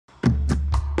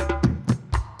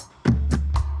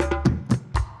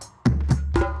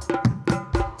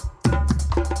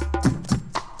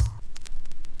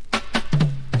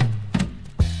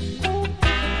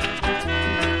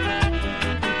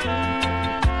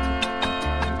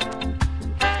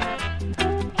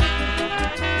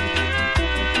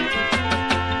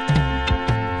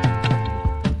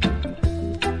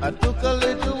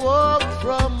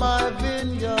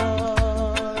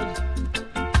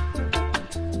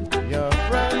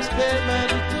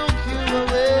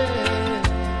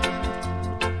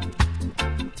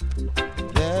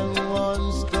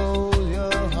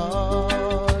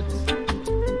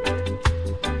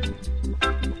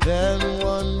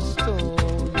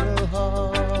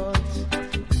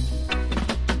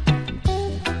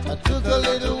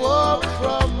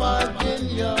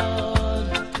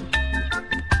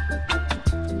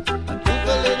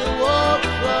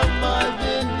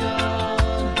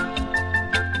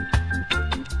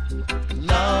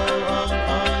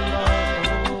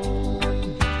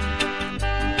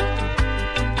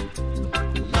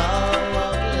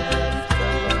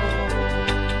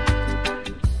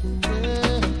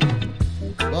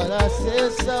I say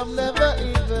some never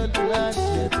even plant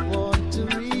yet want to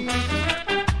reap.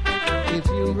 If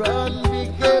you run, be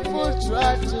careful,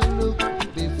 try to look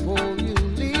before you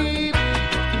leap.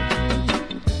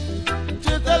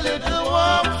 Took a little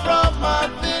walk from my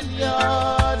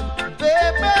vineyard,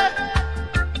 baby.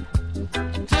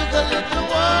 Took a little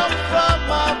walk from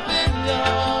my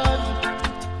vineyard.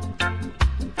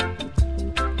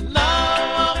 Now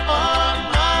I'm on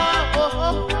my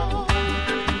own.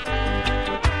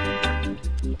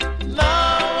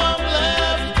 Now I'm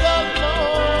left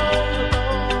alone.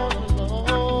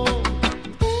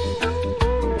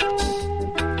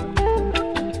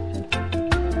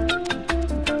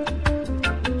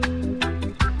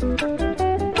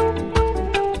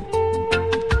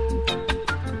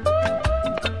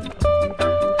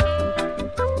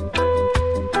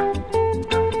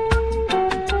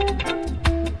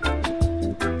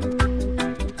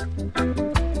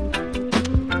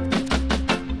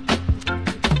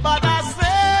 But I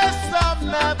say some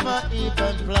never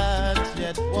even plant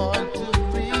yet want to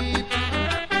reap.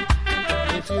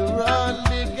 If you run,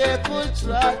 be careful,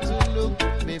 try to look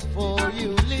before you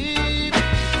leap.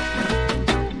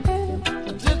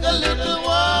 I took a little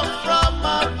walk from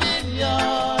my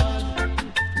vineyard.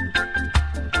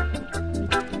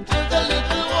 Took a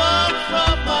little walk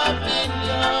from my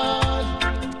vineyard.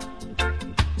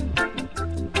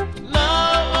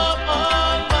 Now I'm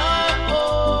on my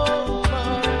own.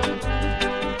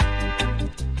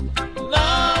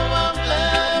 Now I'm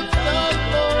left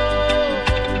alone.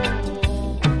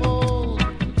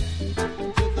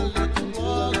 Took a little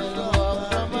walk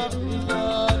from my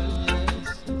vineyard, yes.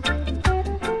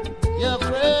 Your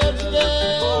friends, they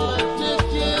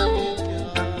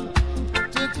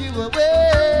took you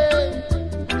away.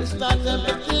 It's not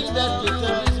everything that you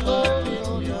thought is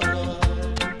going on.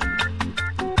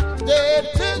 They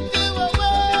took you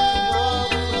away.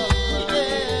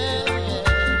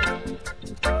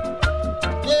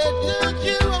 They took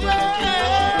you